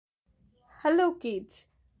Hello kids,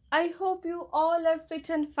 I hope you all are fit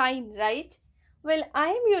and fine, right? Well, I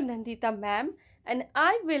am your Nandita ma'am and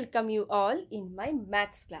I welcome you all in my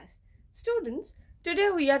maths class. Students, today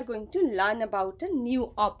we are going to learn about a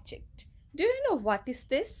new object. Do you know what is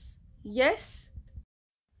this? Yes,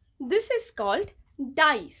 this is called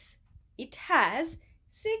dice. It has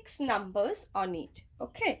 6 numbers on it.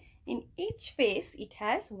 Okay, in each face it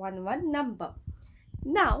has one number.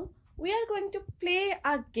 Now, we are going to play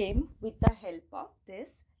a game with the help of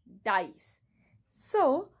this dice.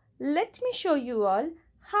 So, let me show you all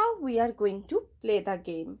how we are going to play the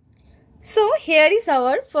game. So, here is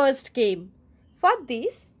our first game. For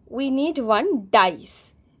this, we need one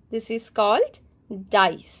dice. This is called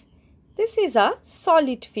dice. This is a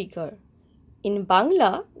solid figure. In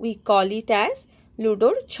Bangla, we call it as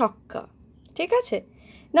Ludor Chokka. ঠিক আছে?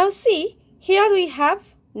 Now see, here we have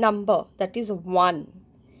number, that is 1.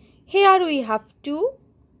 Here we have 2.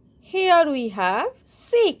 Here we have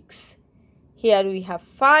 6. Here we have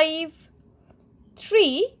 5,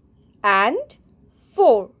 3 and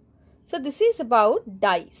 4. So this is about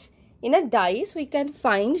dice. In a dice we can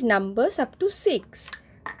find numbers up to 6.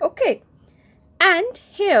 Okay. And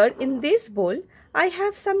here in this bowl I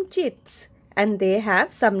have some chits and they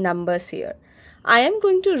have some numbers here. I am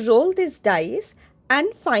going to roll this dice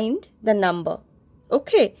and find the number.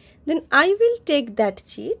 Okay, then I will take that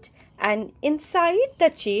cheat and inside the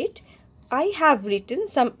cheat I have written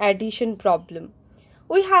some addition problem.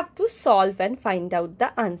 We have to solve and find out the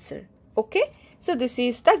answer. Okay, so this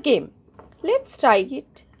is the game. Let's try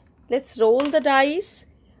it. Let's roll the dice.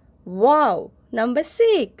 Wow, number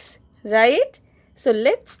 6, right? So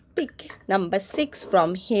let's pick number 6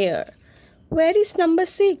 from here. Where is number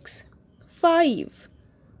 6? 5,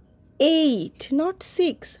 8, not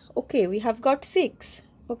 6. Okay, we have got 6.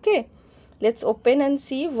 Okay, let's open and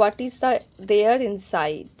see what is there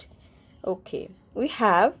inside. Okay, we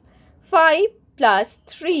have 5 plus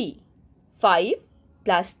 3. 5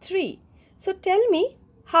 plus 3. So tell me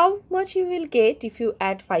how much you will get if you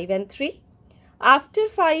add 5 and 3. After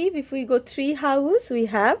 5, if we go 3 house, we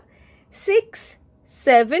have 6,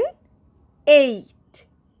 7, 8.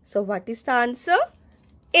 So what is the answer?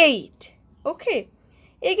 8. Okay.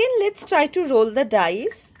 Again, let's try to roll the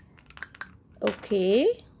dice. Okay.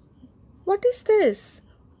 What is this?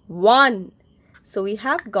 1. So we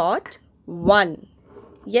have got 1.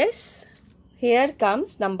 Yes. Here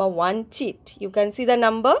comes number 1 cheat. You can see the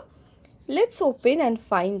number. Let's open and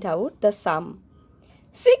find out the sum.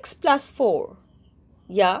 6 plus 4.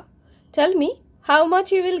 Yeah. Tell me how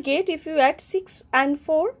much you will get if you add 6 and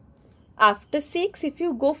 4. After 6, if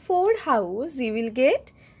you go 4 house, you will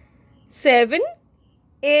get 7,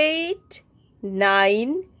 8,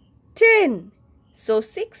 9, 10. So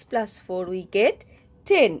 6 plus 4 we get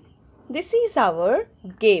 10. This is our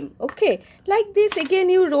game. Okay. Like this again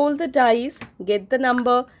you roll the dice, get the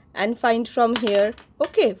number and find from here.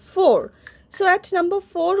 Okay. 4. So at number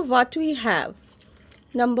 4 what we have?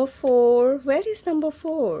 Number 4. Where is number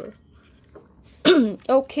 4?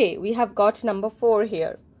 Okay. We have got number 4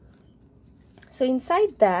 here. So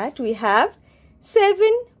inside that we have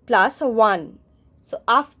 7 plus 1. So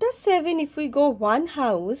after 7 if we go 1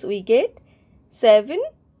 house we get 7,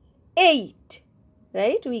 8.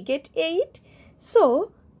 Right? We get 8.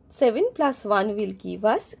 So 7 plus 1 will give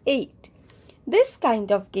us 8. This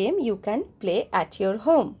kind of game you can play at your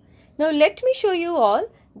home. Now let me show you all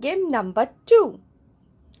game number 2.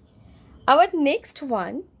 Our next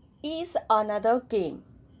one is another game.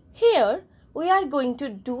 Here we are going to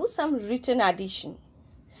do some written addition.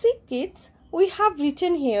 See kids, we have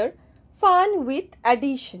written here fun with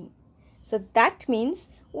addition. So that means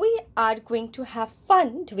we are going to have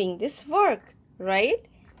fun doing this work, right?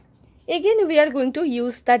 Again we are going to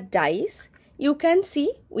use the dice. You can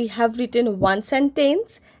see we have written one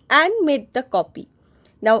sentence and made the copy.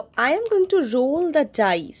 Now I am going to roll the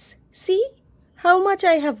dice. See how much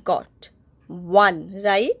I have got? 1,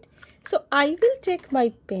 right? So I will take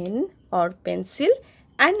my pen or pencil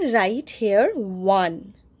and write here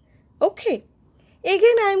 1. Okay.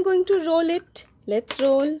 Again I am going to roll it. Let's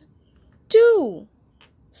roll 2.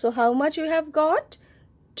 So how much you have got?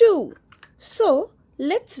 2. So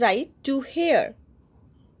let's write 2 here.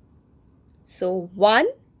 So 1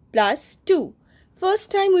 plus 2. First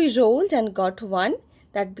time we rolled and got 1.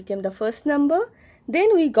 That became the first number.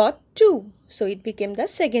 Then we got 2. So it became the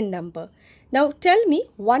second number. Now tell me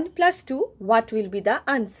 1 plus 2, what will be the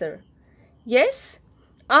answer? Yes,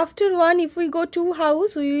 after 1 if we go 2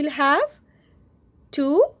 house we will have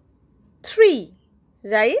 2, 3,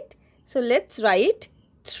 right? So let's write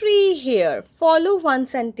 3 here. Follow one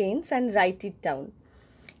sentence and write it down.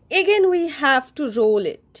 Again we have to roll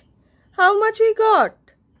it. How much we got?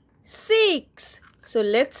 6. So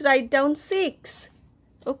let's write down 6.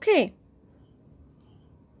 Okay.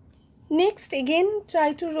 Next again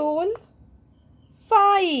try to roll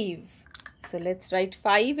 5. So let's write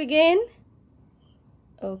 5 again.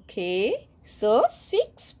 Okay. So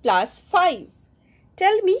 6 plus 5.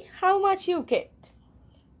 Tell me how much you get.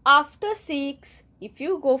 After 6, if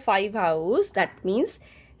you go 5 house, that means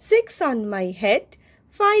 6 on my head,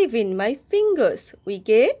 5 in my fingers. We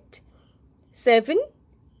get 7,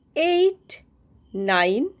 8,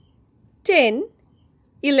 9, 10,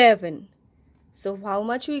 11. So how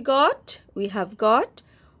much we got? We have got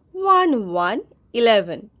 1, 1,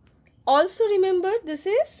 11. Also remember this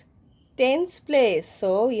is tens place.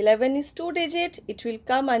 So 11 is 2 digit. It will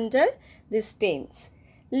come under this tens.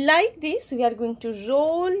 Like this we are going to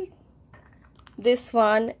roll this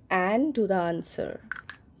one and do the answer.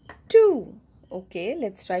 2. Okay,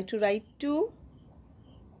 let's try to write 2.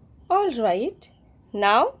 Alright.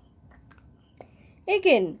 Now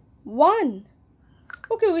again 1.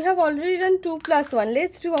 Okay, we have already done 2 plus 1.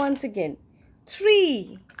 Let's do once again.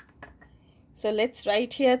 3. So let's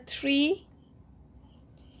write here 3.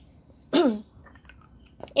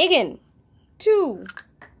 Again 2.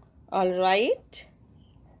 Alright.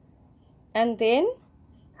 And then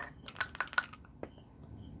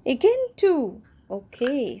again 2.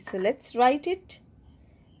 Okay, so let's write it.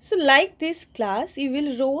 So like this class, you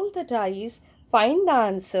will roll the dice, find the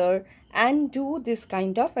answer and do this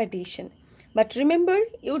kind of addition. But remember,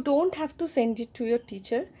 you don't have to send it to your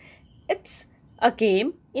teacher. It's a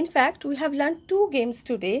game. In fact, we have learned 2 games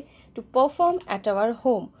today to perform at our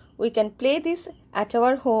home. We can play this at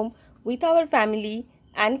our home with our family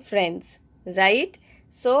and friends, right?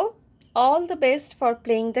 So, all the best for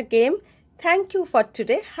playing the game. Thank you for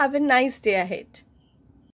today. Have a nice day ahead.